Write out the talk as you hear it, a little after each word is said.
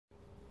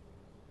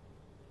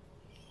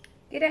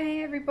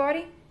G'day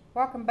everybody,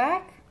 welcome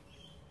back.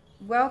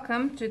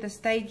 Welcome to the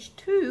stage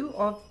 2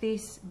 of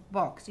this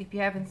box. If you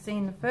haven't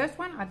seen the first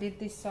one, I did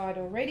this side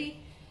already.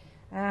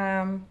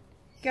 Go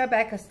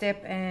back a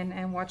step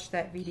and watch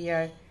that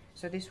video.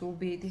 So this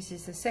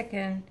is the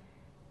second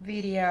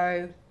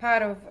video,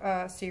 part of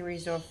a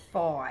series of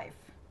 5,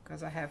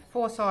 because I have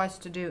 4 sides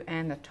to do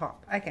and the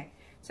top. Okay,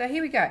 so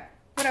here we go.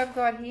 What I've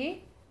got here,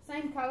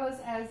 same colors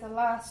as the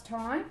last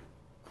time.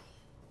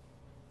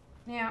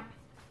 Now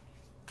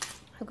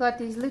I've got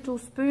these little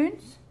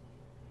spoons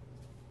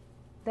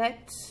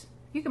that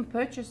you can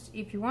purchase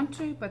if you want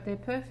to, but they're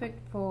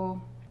perfect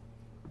for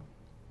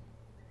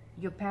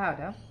your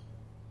powder.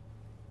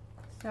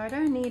 So I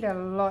don't need a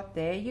lot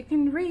there. You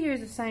can reuse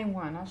the same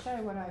one. I'll show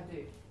you what I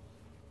do.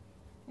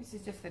 This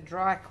is just a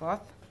dry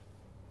cloth.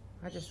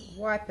 I just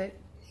wipe it.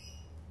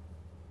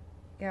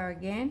 Go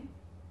again.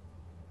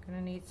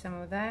 Gonna need some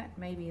of that,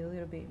 maybe a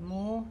little bit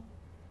more.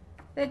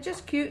 They're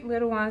just cute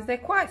little ones. They're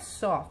quite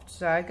soft,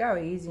 so go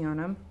easy on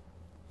them.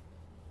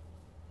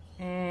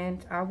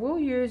 And I will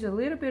use a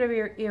little bit of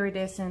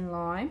iridescent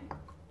lime.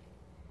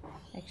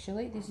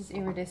 Actually, this is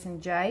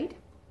Iridescent Jade.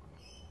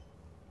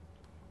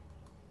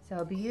 So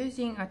I'll be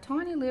using a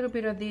tiny little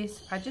bit of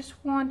this. I just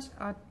want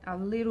a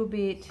little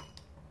bit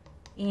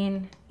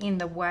in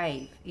the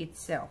wave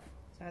itself.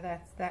 So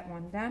that's that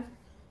one done.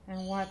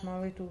 And wipe my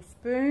little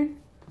spoon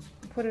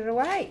and put it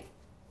away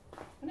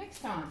for next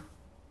time.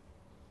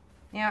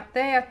 Now,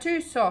 they are too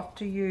soft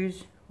to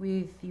use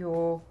with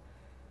your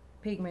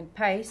pigment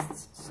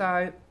pastes,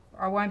 so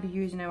I won't be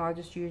using them. I'll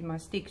just use my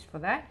sticks for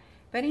that.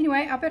 But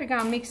anyway, I better go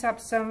and mix up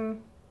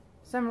some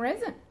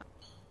resin.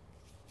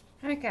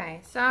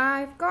 Okay, so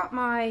I've got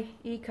my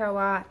Eco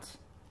Art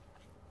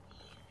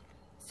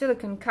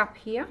silicone cup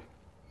here,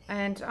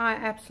 and I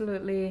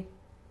absolutely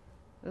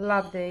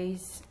love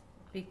these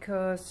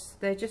because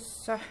they're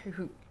just so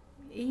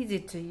easy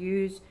to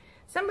use.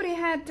 Somebody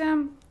had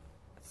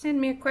sent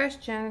me a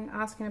question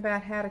asking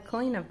about how to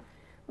clean them.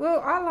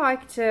 Well, I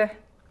like to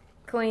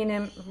clean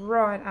them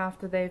right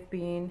after they've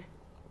been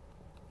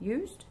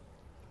used.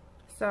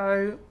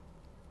 So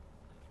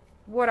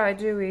what I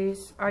do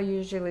is I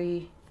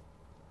usually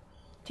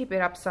tip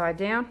it upside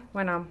down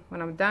when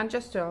I'm done,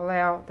 just to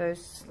allow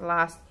those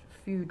last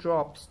few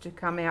drops to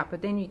come out.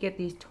 But then you get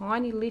these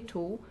tiny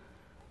little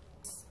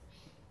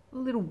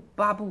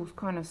bubbles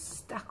kind of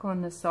stuck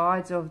on the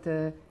sides of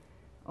the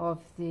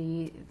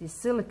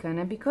silicone,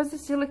 and because the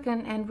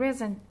silicone and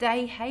resin,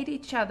 they hate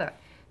each other,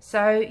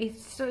 so it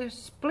sort of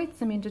splits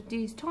them into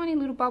these tiny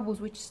little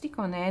bubbles which stick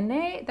on there, and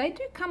they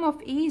do come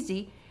off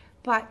easy,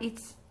 but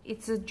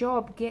it's a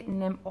job getting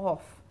them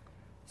off.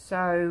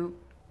 So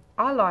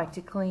I like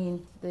to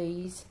clean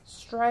these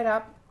straight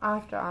up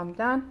after I'm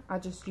done. I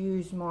just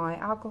use my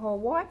alcohol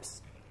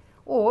wipes,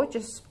 or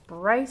just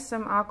spray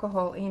some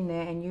alcohol in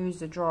there and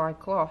use a dry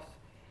cloth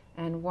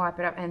and wipe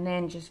it up, and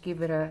then just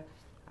give it a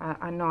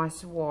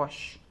nice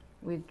wash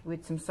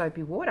with some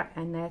soapy water,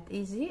 and that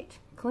is it,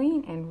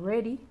 clean and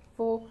ready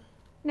for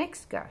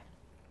next go.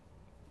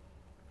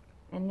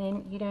 And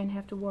then you don't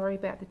have to worry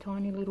about the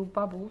tiny little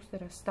bubbles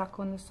that are stuck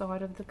on the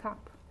side of the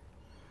cup.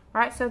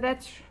 Right, so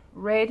that's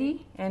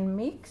ready and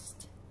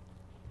mixed.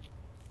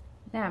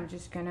 Now I'm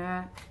just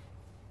gonna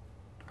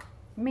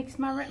mix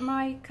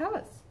my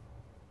colors.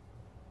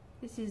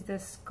 This is the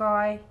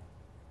sky,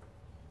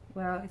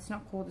 well, it's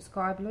not called the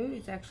sky blue,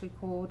 it's actually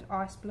called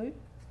ice blue,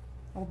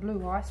 or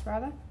blue ice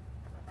rather.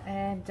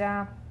 And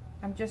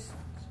I'm just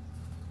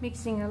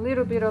mixing a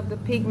little bit of the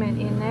pigment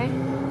in there.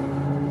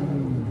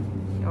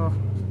 Oh,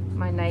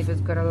 my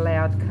neighbour's got a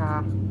loud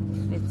car.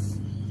 It's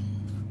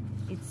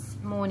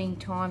morning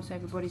time, so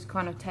everybody's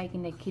kind of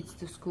taking their kids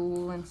to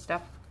school and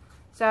stuff.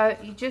 So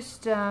you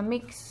just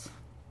mix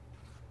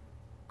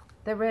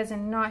the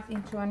resin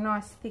into a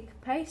nice thick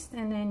paste,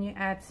 and then you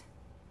add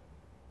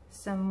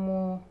some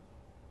more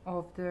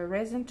of the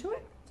resin to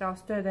it. So I'll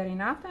stir that in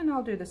after, and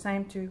I'll do the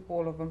same to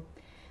all of them.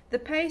 The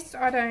paste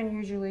I don't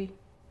usually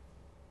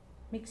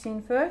mix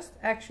in first.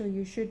 Actually,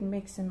 you should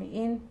mix them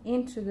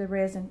into the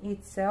resin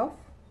itself.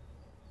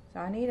 So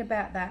I need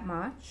about that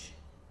much.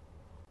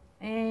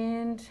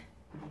 And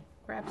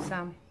grab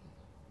some.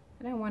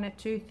 I don't want it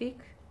too thick.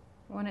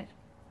 I want it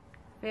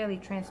fairly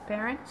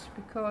transparent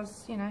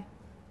because, you know,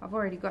 I've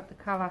already got the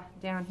colour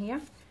down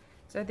here.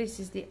 So this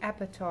is the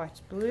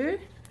Apatite Blue.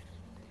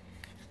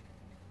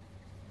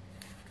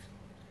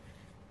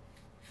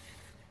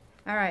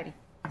 Alrighty,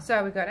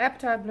 so we've got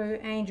Apatite Blue,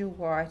 Angel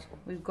White,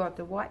 we've got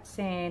the White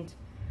Sand,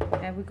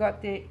 and we've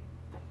got the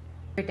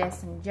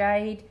Iridescent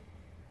Jade,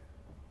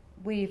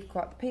 we've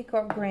got the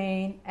Peacock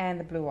Green, and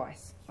the Blue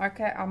Ice.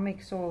 Okay, I'll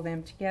mix all of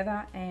them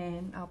together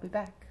and I'll be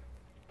back.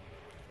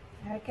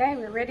 Okay,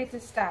 we're ready to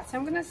start. So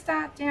I'm going to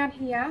start down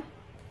here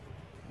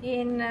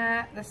in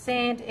the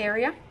sand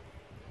area.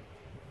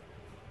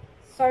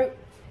 So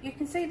you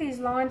can see these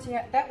lines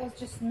here. That was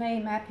just me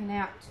mapping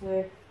out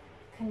to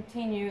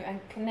continue and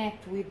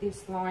connect with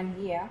this line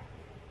here.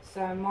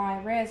 So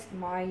my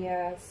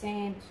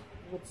sand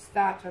would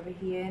start over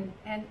here,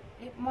 and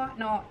it might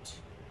not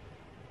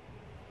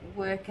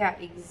work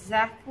out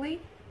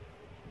exactly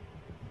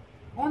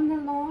on the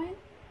line,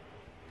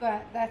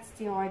 but that's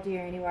the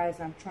idea anyways.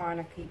 I'm trying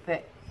to keep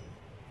it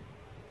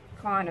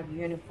kind of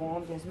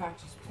uniformed as much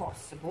as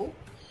possible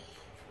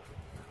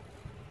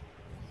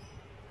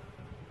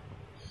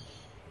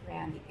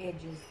around the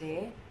edges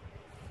there.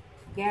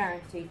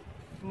 Guaranteed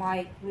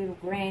my little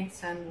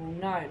grandson will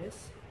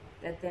notice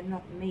that they're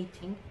not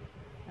meeting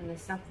and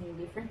there's something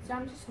different. So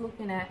I'm just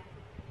looking at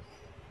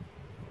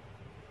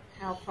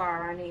how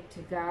far I need to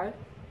go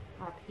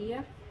up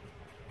here.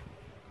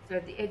 So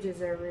the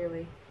edges are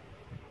really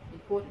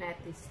important at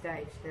this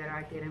stage that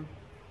I get them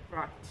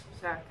right.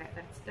 So okay,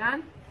 that's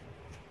done.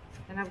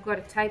 And I've got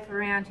a tape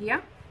around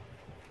here,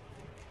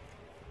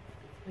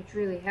 which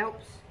really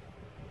helps.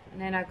 And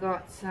then I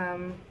got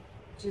some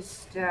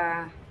just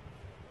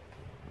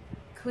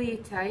clear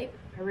tape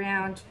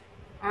around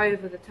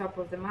over the top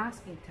of the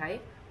masking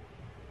tape,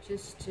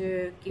 just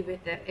to give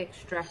it that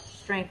extra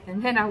strength.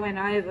 And then I went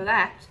over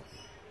that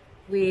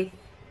with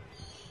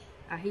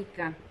a heat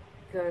gun,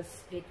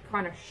 because it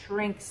kind of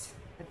shrinks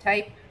the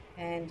tape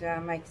and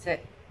makes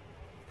it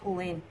pull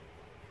in.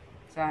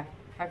 So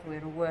hopefully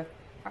it'll work.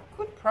 I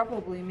could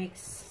probably mix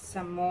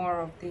some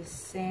more of this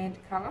sand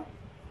colour.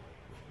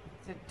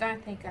 So I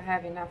don't think I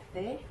have enough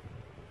there.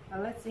 But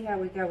let's see how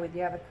we go with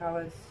the other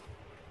colours.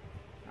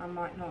 I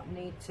might not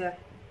need to.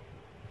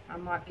 I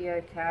might be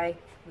okay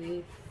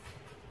with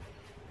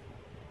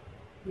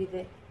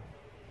it.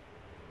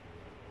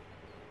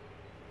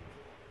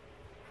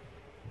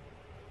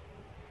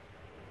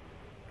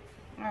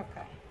 Okay,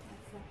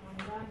 that's that one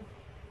done.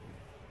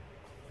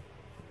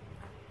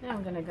 Now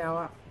I'm going to go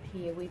up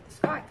here with the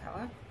sky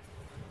colour.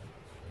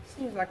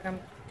 Seems like I'm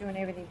doing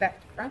everything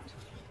back to front,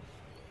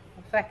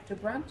 or back to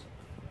front.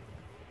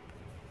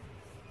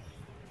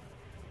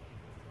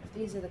 But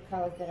these are the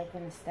colours that are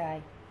going to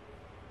stay.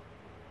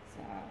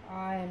 So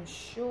I am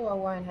sure I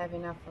won't have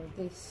enough of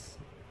this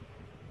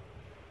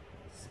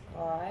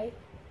sky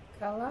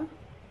colour.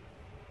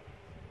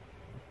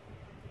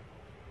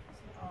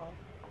 So I'll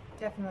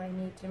definitely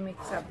need to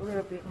mix up a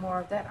little bit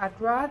more of that.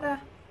 I'd rather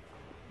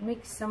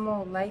mix some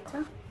more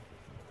later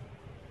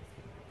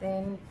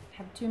than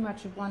have too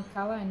much of one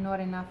colour and not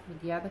enough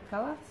of the other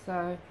colour.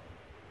 So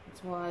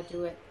that's why I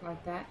do it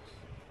like that.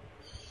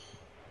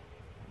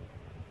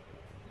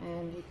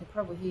 And you can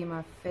probably hear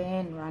my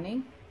fan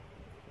running,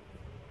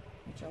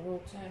 which I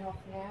will turn off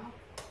now.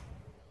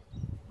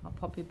 I'll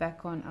pop it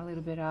back on a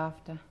little bit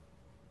after,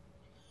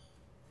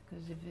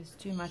 because if there's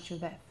too much of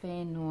that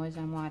fan noise,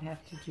 I might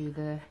have to do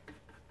the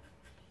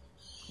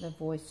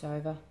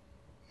voiceover,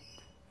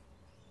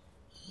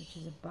 which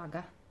is a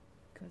bugger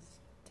because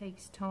it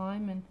takes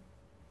time and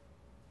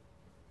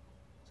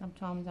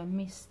sometimes I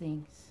miss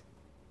things.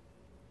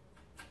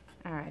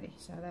 Alrighty,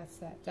 so that's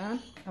that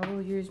done. I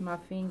will use my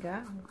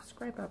finger, I'll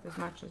scrape up as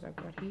much as I've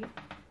got here.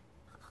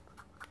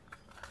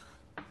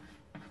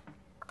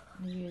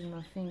 I'll use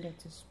my finger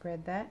to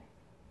spread that.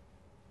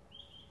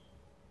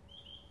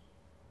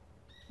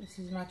 This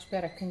is much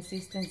better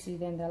consistency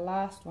than the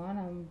last one.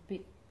 I'm a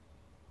bit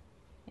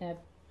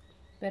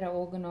better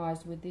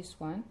organised with this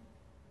one.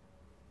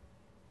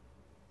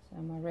 So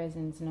my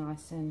resin's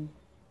nice and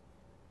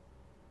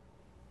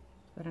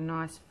got a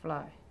nice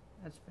flow,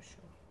 that's for sure.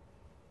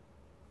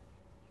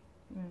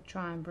 I'm going to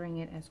try and bring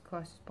it as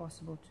close as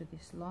possible to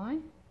this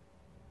line.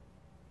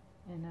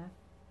 And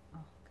oh,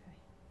 okay.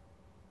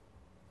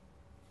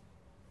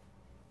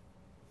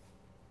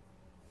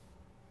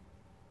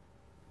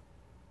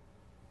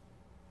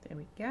 There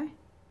we go.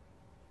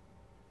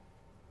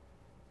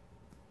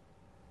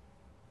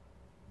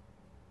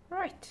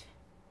 Right,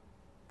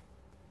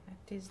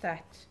 that is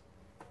that.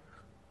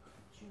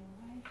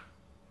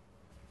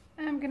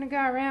 I'm going to go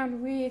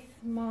around with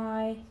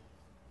my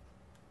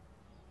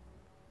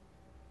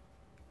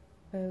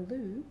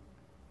blue.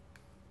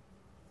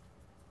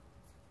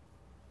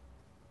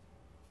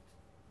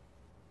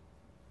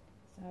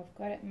 So I've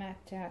got it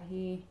mapped out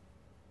here.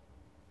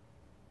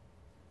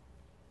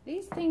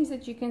 These things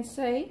that you can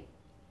see,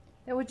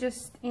 they were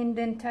just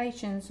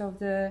indentations of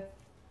the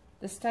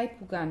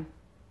staple gun.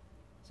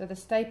 So the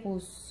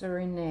staples are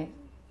in there.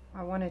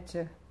 I wanted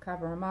to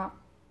cover them up.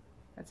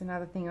 That's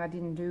another thing I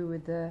didn't do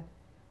with the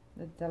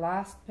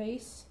last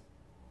piece,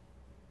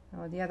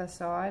 or the other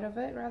side of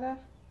it rather.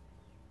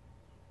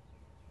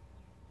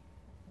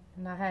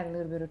 And I had a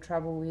little bit of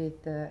trouble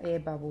with the air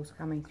bubbles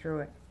coming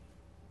through it.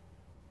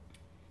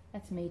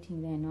 That's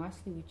meeting there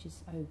nicely, which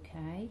is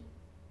okay.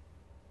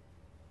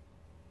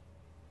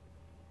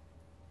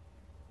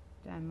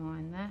 Don't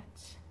mind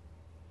that.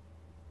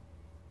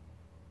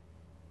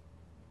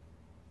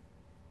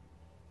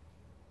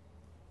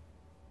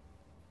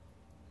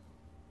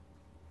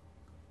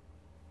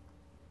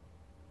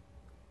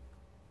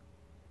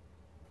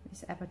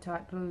 This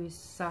Apatite Blue is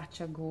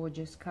such a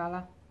gorgeous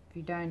colour. If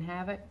you don't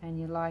have it and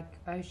you like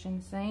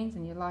ocean scenes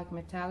and you like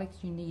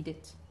metallics, you need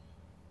it.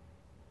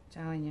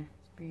 I'm telling you,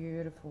 it's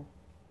beautiful.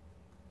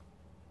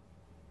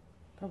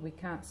 Probably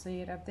can't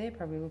see it up there,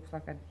 probably looks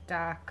like a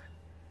dark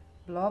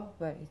blob,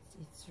 but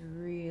it's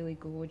really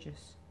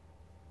gorgeous.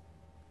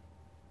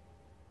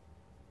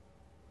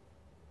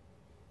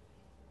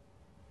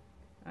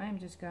 I'm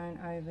just going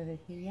over the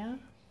here.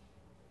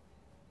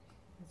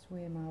 That's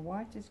where my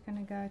white is going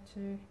to go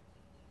to,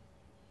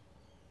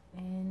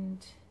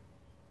 and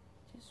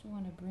just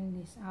want to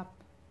bring this up.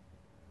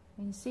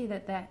 You can see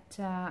that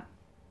that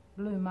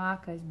blue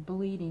marker is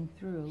bleeding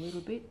through a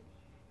little bit.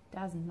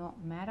 Does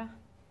not matter.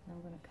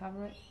 I'm going to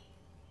cover it.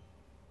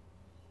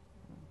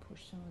 I'm going to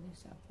push some of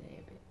this up there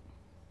a bit.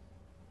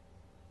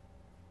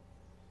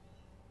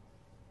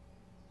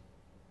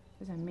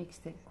 Because I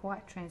mixed it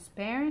quite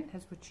transparent,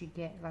 that's what you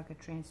get, like a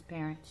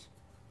transparent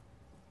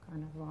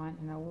kind of line,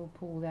 and I will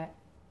pull that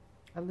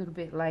a little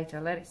bit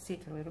later, let it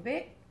sit a little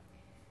bit.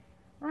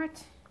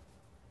 Right,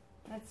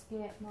 let's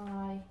get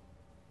my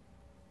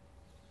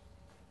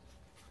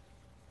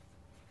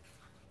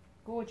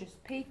gorgeous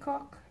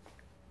Peacock.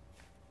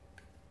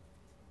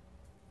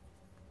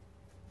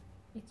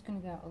 It's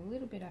going to go a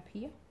little bit up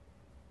here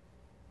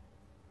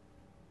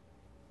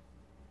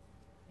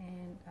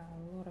and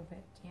a lot of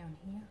it down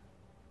here,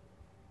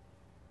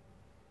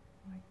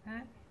 like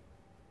that.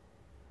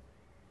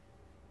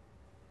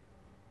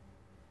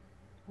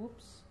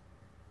 Whoops.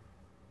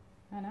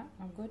 No,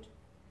 I'm good.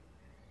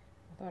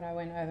 I thought I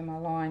went over my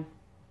line.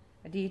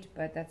 I did,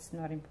 but that's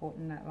not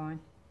important, that line.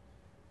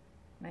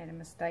 Made a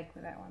mistake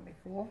with that one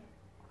before.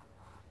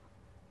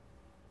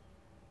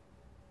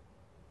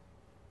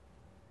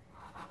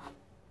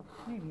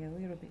 Maybe a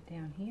little bit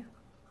down here.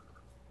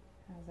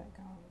 How's that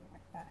going?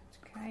 Like that,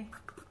 okay.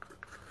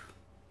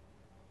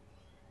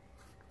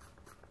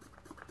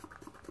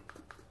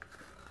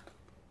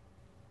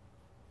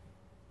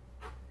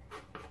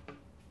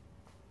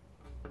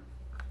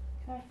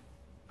 Okay.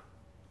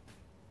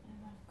 And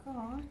I've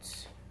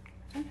got,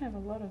 I don't have a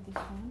lot of this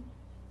one.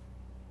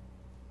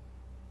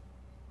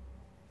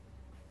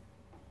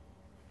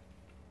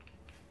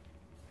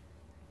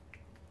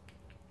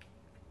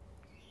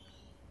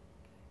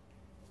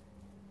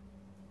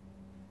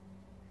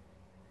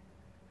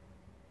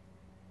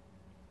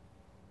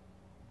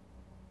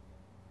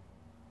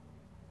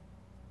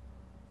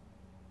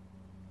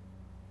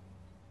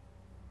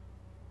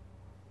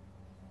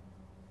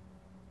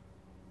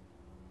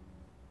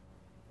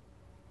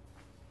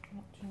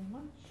 Not too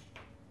much.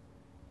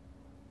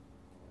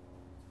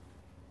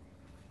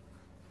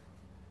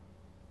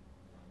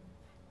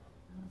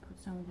 I'm going to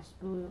put some of this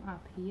blue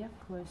up here,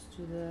 close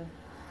to the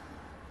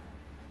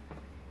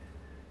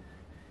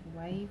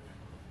wave.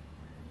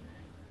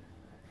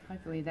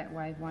 Hopefully that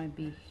wave won't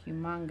be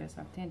humongous.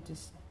 I tend to,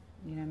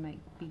 you know, make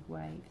big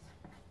waves.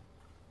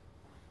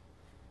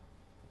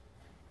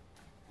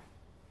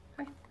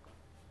 Okay.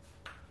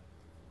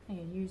 I'm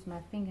going to use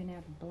my finger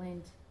now to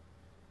blend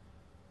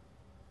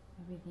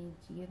everything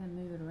together,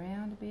 move it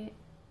around a bit.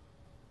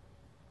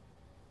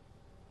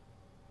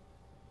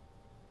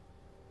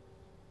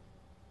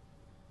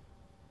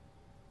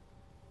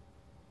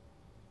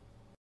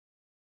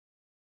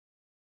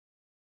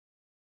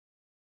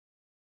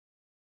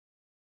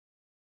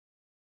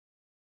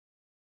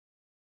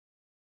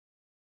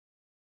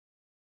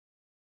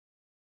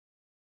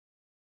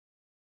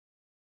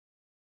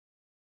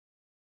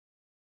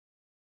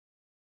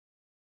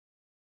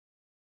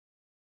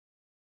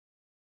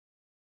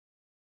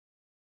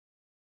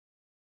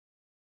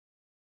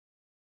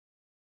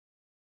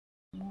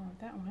 More of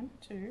that one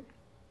too,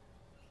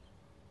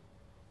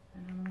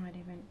 and I might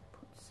even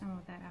put some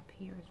of that up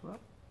here as well.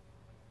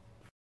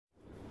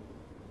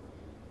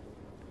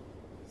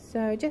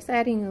 So just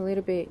adding a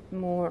little bit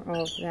more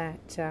of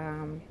that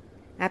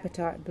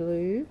Apatite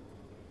Blue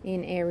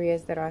in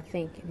areas that I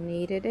think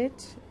needed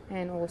it,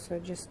 and also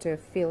just to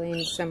fill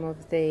in some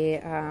of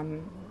the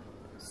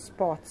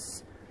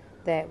spots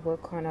that were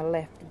kind of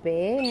left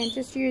bare, and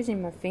just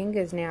using my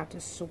fingers now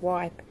to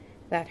swipe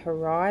that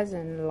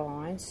horizon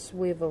line,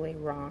 swivelly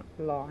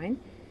line,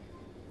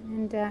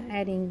 and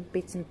adding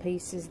bits and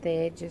pieces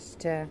there just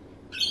to,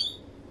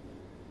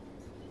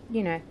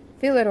 you know,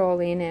 fill it all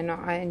in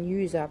and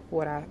use up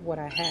what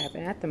I have.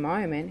 And at the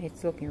moment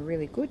it's looking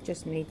really good,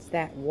 just needs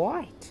that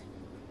white.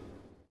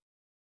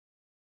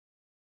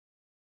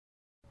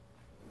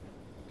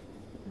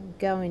 I'm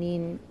going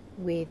in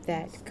with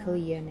that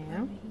clear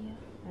now.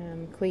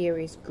 Clear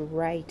is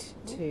great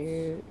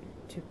to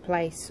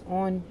place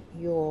on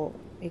your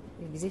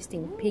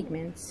existing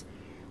pigments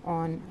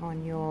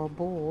on your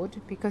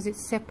board, because it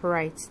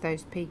separates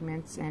those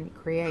pigments and it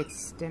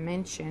creates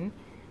dimension,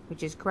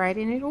 which is great.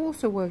 And it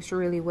also works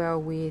really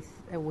well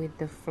with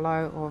the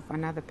flow of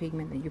another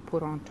pigment that you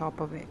put on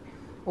top of it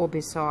or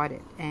beside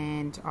it.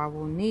 And I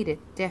will need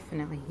it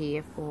definitely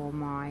here for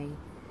my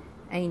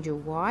angel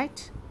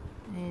white,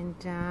 and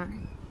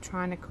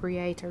trying to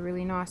create a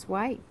really nice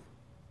wave.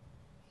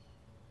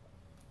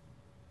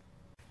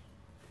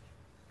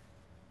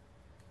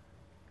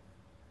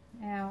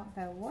 Now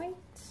the white,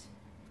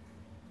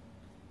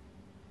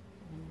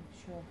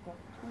 make sure I've got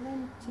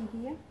plenty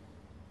here.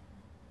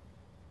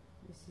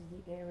 This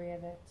is the area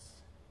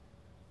that's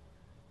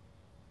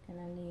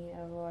gonna need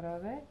a lot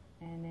of it,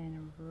 and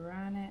then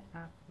run it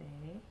up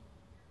there,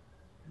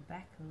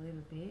 back a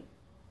little bit,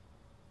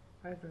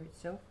 over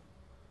itself.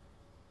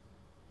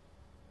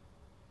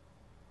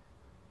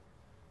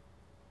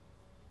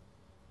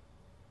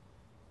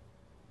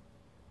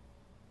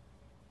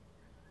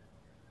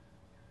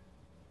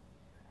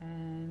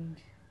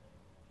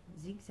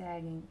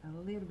 zigzagging a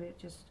little bit,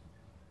 just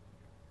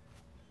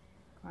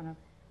kind of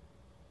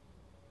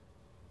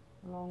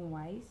long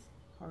ways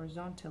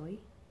horizontally,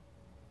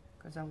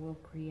 because I will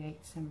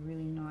create some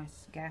really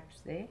nice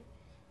gaps there.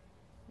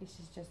 This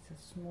is just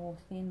a small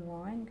thin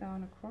line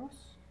going across.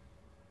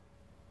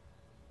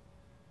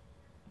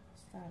 I'll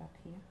start up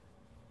here.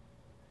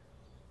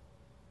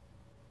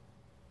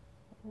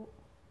 Oh.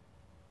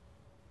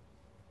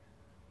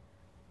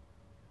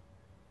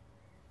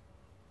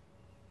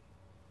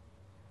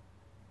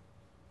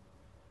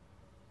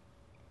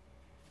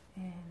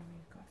 And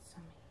we've got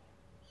some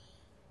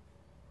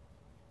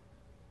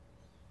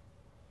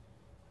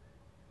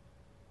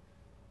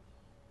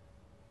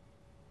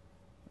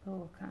here.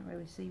 Oh, I can't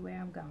really see where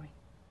I'm going.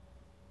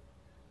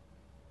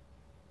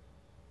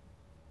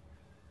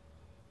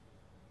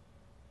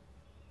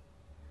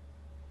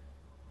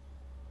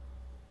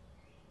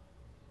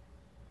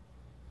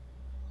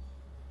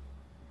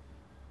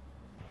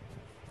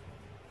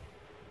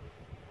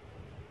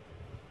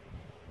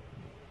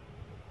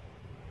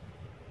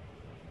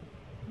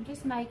 I'm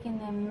just making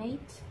them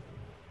meet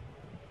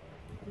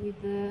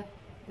with the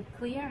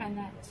clear and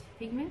that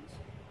pigment.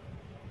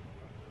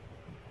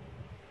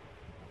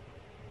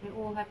 They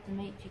all have to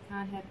meet. You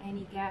can't have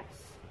any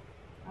gaps,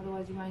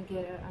 otherwise you won't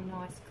get a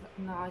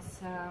nice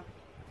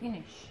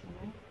finish,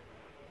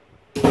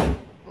 you know.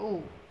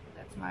 Oh,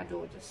 that's my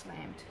door just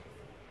slammed.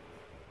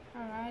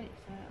 Alright,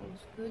 so that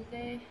looks good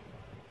there.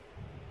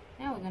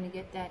 Now we're going to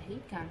get that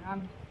heat gun.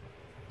 I'm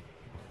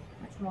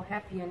much more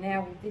happier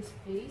now with this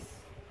piece,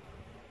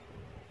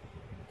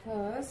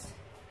 because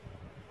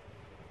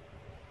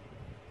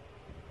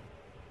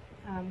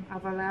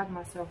I've allowed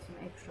myself some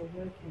extra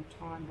working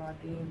time by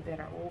being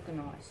better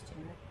organised,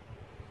 you know.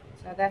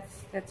 So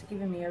that's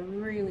given me a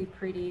really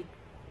pretty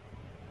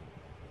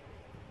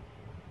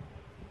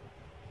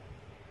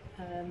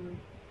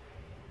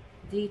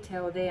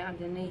detail there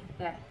underneath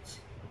that.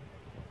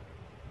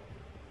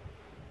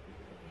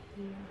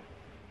 Here,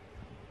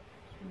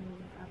 just move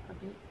it up a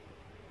bit.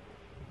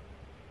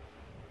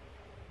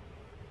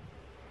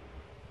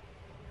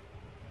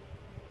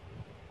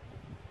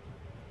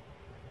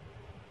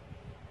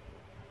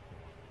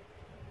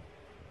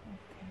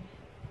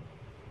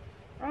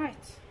 Right,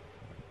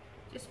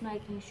 just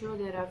making sure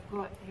that I've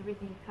got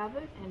everything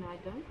covered, and I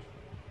don't.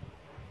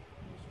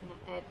 I'm just going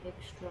to add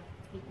extra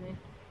pigment.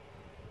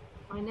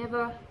 I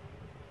never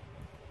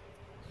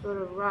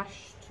sort of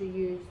rush to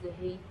use the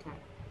heat gun.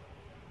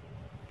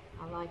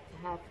 I like to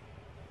have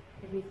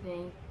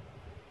everything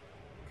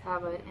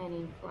covered and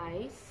in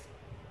place,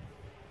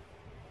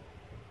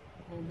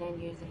 and then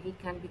use the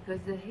heat gun, because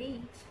the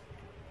heat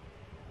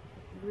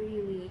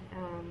really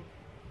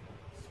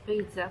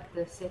speeds up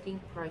the setting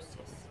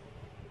process.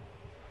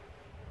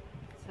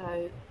 So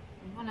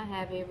you want to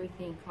have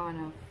everything kind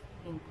of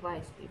in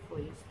place before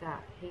you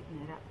start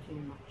heating it up too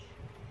much.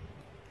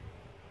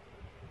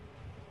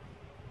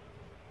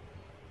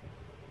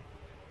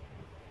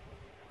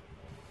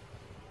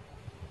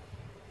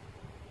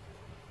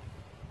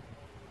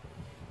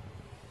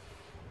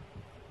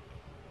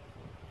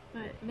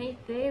 But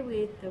meet there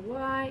with the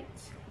white,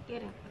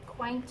 get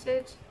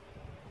acquainted,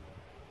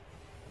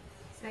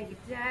 say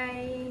good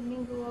day,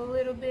 mingle a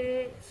little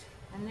bit,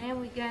 and then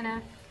we're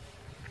gonna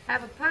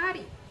have a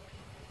party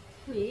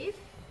with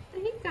the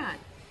heat gun.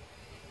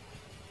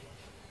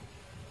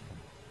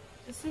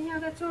 You see how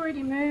that's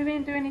already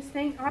moving, doing its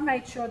thing? I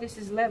made sure this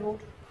is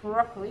leveled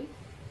properly,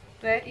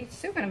 but it's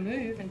still going to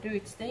move and do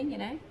its thing, you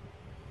know.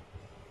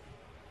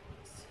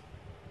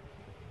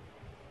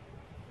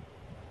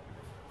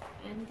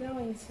 And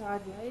going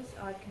sideways,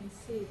 I can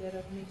see that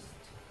I've missed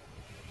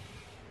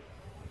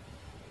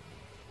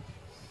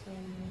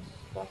some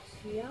spots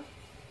here.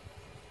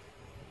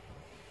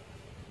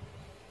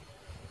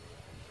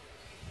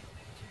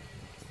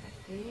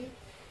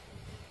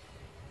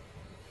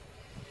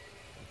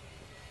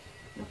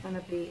 Not going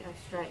to be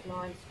a straight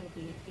line, it's going to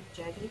be a bit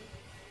jaggedy,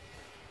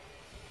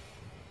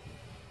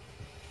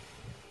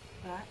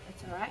 but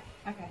it's alright.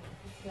 Okay,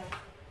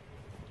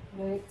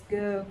 let's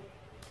go.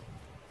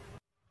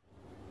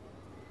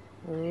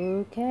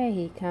 Okay,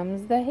 here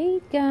comes the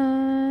heat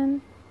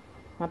gun,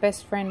 my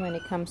best friend when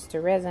it comes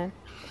to resin.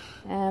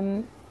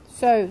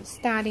 So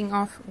starting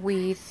off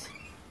with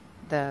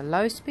the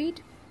low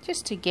speed,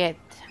 just to get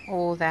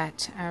all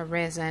that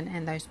resin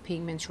and those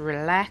pigments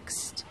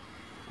relaxed,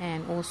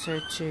 and also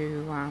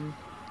to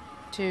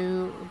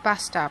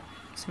bust up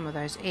some of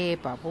those air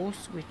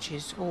bubbles, which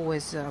is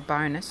always a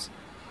bonus.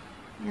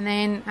 And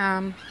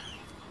then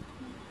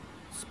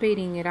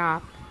speeding it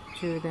up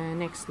to the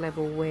next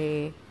level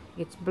where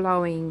it's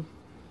blowing,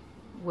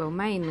 well,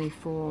 mainly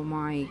for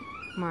my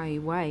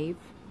wave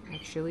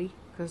actually,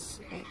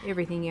 because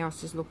everything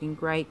else is looking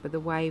great, but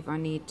the wave I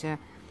need to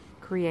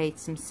create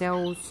some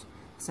cells,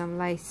 some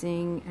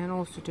lacing, and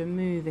also to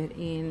move it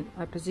in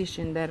a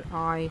position that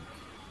I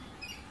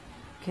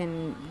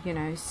can, you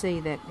know, see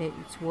that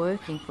it's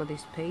working for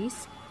this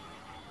piece.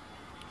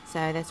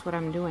 So that's what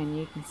I'm doing.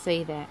 You can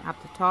see that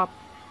up the top,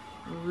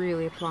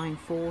 really applying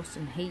force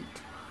and heat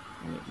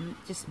and it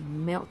just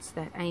melts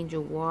that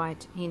angel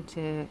white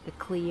into the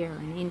clear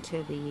and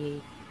into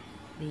the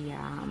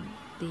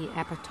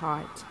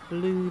Apatite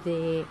Blue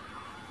there,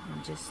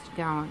 and just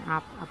going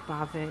up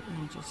above it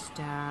and just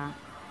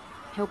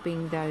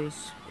helping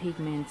those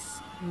pigments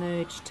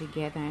merge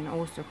together and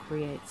also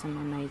create some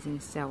amazing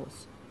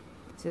cells.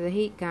 So the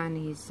heat gun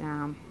is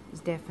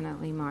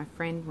definitely my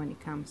friend when it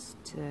comes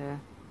to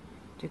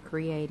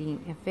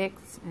creating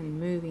effects and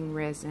moving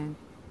resin.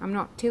 I'm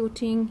not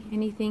tilting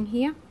anything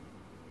here.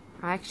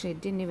 I actually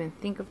didn't even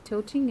think of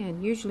tilting,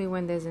 and usually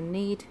when there's a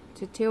need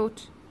to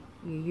tilt,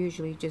 you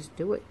usually just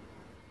do it.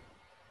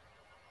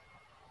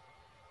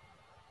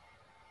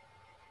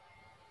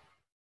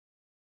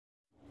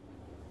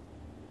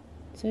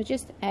 So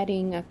just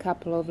adding a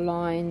couple of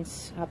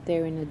lines up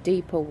there in the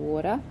deeper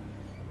water,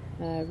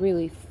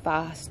 really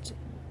fast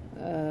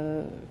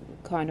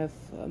kind of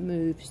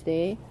moves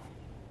there,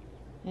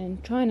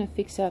 and trying to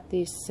fix up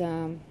this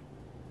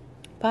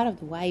part of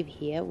the wave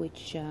here,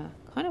 which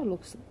kind of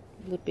looks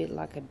a little bit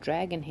like a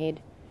dragon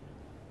head.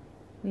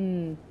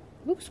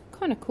 Looks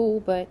kind of cool,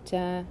 but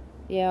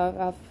yeah,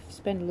 I've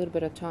spent a little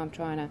bit of time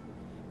trying to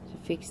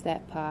fix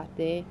that part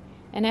there,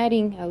 and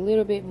adding a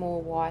little bit more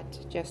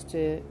white just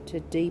to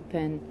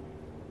deepen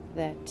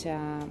that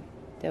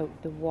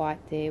the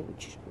white there,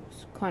 which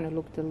kind of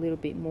looked a little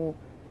bit more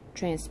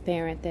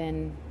transparent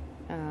than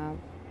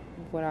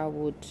what I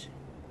would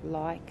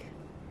like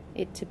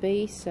it to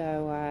be.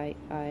 So I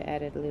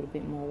added a little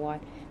bit more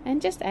white,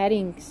 and just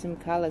adding some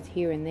colors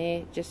here and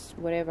there, just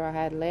whatever I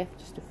had left,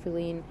 just to fill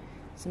in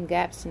some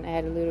gaps and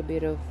add a little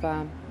bit of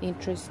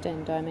interest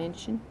and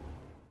dimension.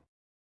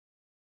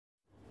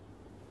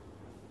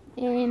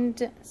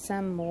 And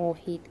some more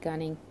heat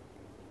gunning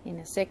in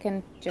a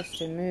second, just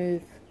to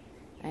move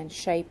and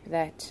shape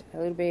that a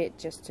little bit,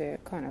 just to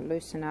kind of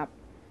loosen up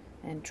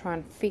and try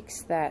and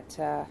fix that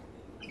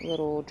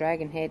little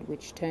dragon head,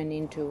 which turned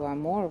into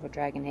more of a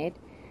dragon head.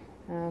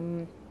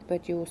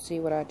 But you'll see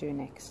what I do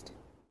next.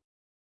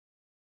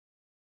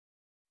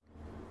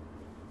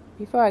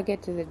 Before I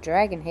get to the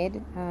dragon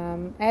head,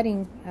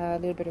 adding a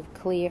little bit of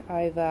clear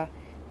over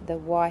the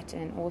white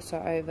and also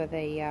over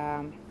the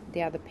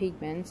other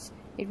pigments.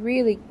 It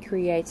really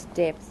creates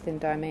depth and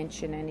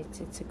dimension, and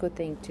it's a good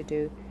thing to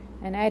do.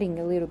 And adding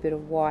a little bit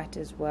of white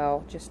as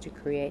well, just to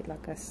create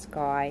like a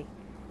sky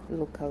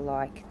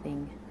look-alike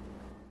thing.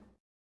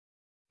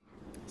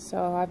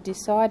 So I've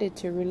decided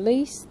to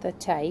release the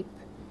tape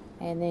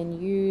and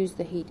then use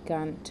the heat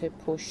gun to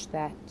push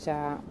that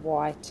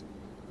white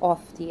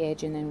off the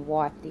edge, and then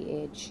wipe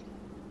the edge,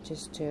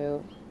 just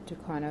to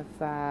kind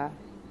of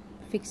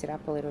fix it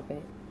up a little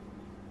bit.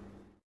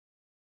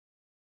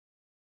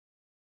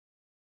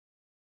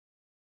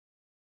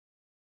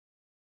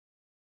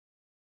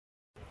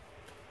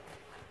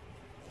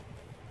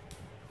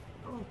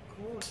 Oh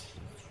gosh,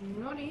 it's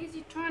not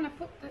easy trying to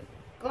put the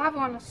glove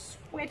on a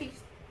sweaty.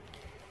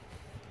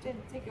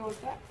 Didn't think it was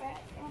that bad.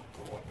 Oh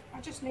God,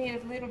 I just need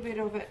a little bit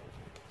of it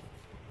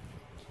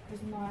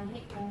because my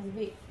heat gun's a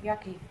bit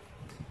yucky.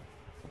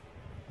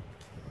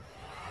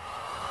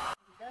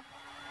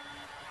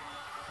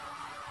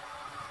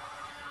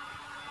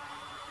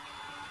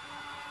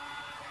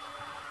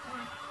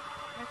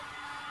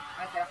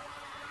 Okay.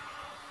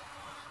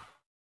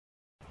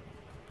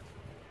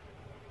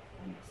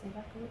 I'm set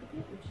up a little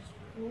bit, which is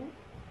cool.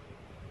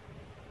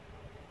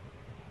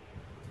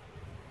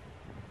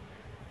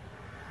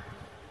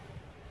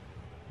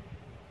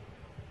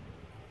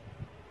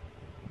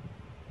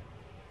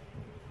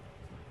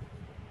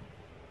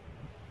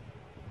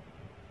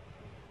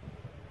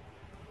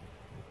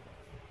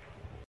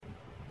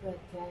 But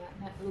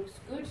that looks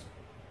good.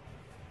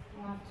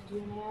 What I have to do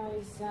now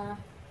is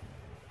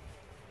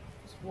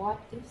just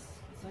wipe this,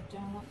 because I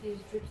don't want these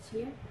drips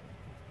here.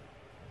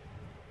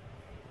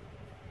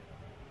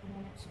 I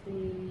want it to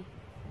be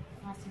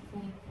nice and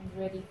clean and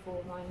ready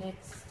for my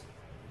next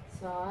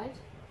side.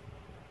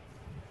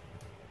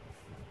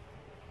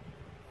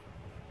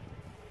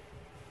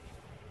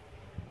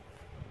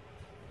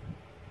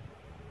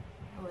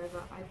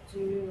 However, I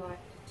do like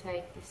to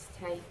take this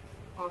tape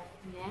off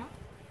now.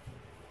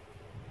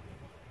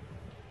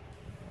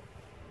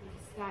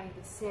 It's starting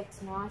to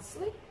set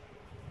nicely.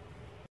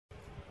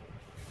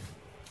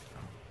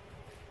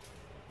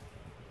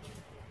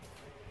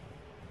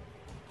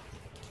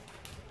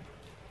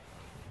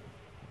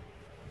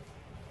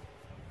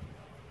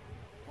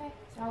 Okay,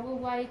 so I will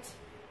wait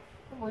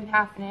probably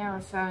half an hour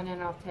or so, and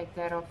then I'll take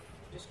that off.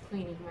 Just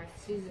cleaning my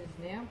scissors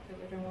now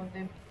because I don't want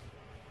them.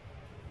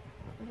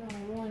 I don't want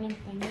to ruin them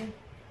for me.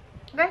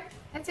 Okay,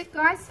 that's it,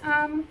 guys.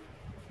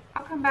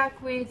 I'll come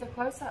back with a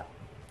close-up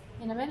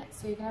in a minute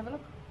so you can have a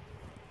look.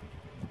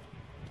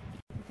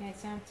 Okay,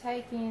 so I'm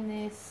taking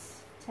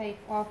this tape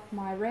off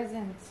my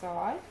resin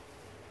side,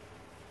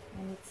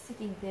 and it's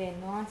sitting there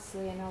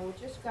nicely, and I will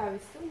just go,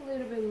 it's still a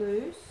little bit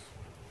loose.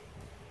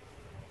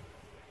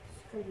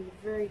 Just got to be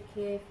very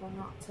careful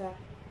not to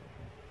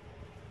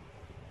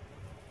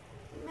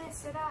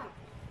mess it up.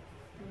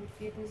 It would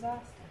be a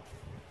disaster.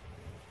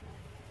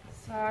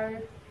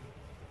 So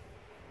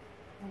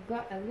I've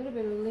got a little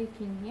bit of leak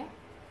in here.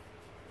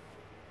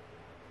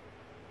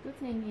 Good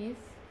thing is,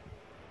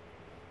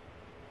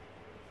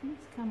 things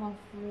come off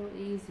real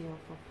easy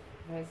off of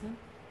resin.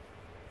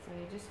 So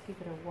you just give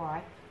it a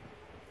wipe.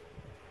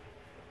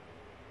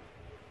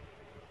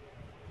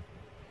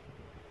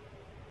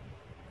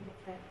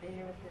 Put that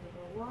there with a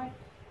little wipe.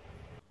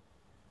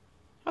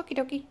 Okie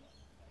dokie.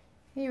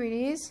 Here it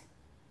is.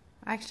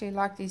 I actually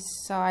like this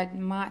side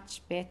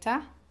much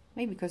better.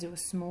 Maybe because it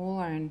was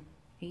smaller and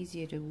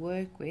easier to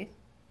work with.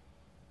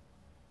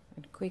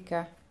 And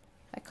quicker.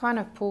 I kind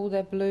of pulled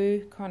that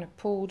blue, kind of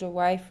pulled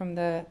away from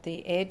the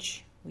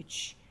edge,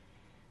 which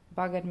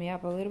buggered me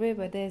up a little bit,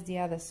 but there's the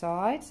other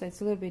side, so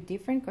it's a little bit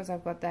different because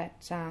I've got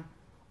that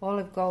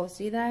olive gold.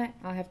 See that?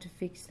 I'll have to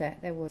fix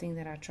that. That was the thing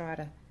that I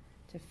tried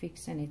to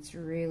fix, and it's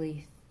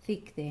really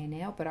thick there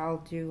now, but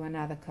I'll do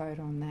another coat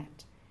on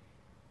that.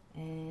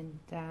 And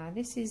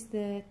this is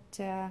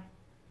that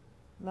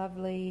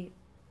lovely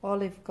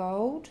olive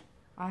gold.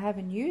 I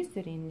haven't used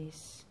it in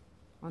this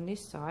on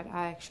this side.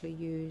 I actually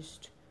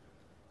used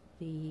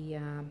the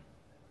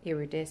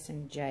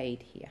Iridescent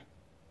Jade here.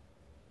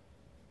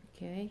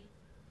 Okay,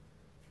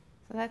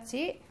 so that's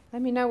it.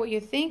 Let me know what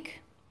you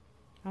think.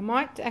 I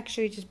might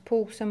actually just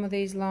pull some of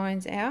these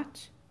lines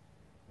out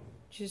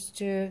just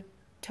to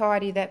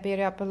tidy that bit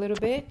up a little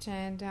bit,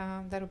 and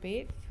that'll be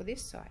it for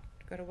this side.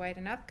 Got to wait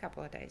another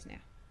couple of days now.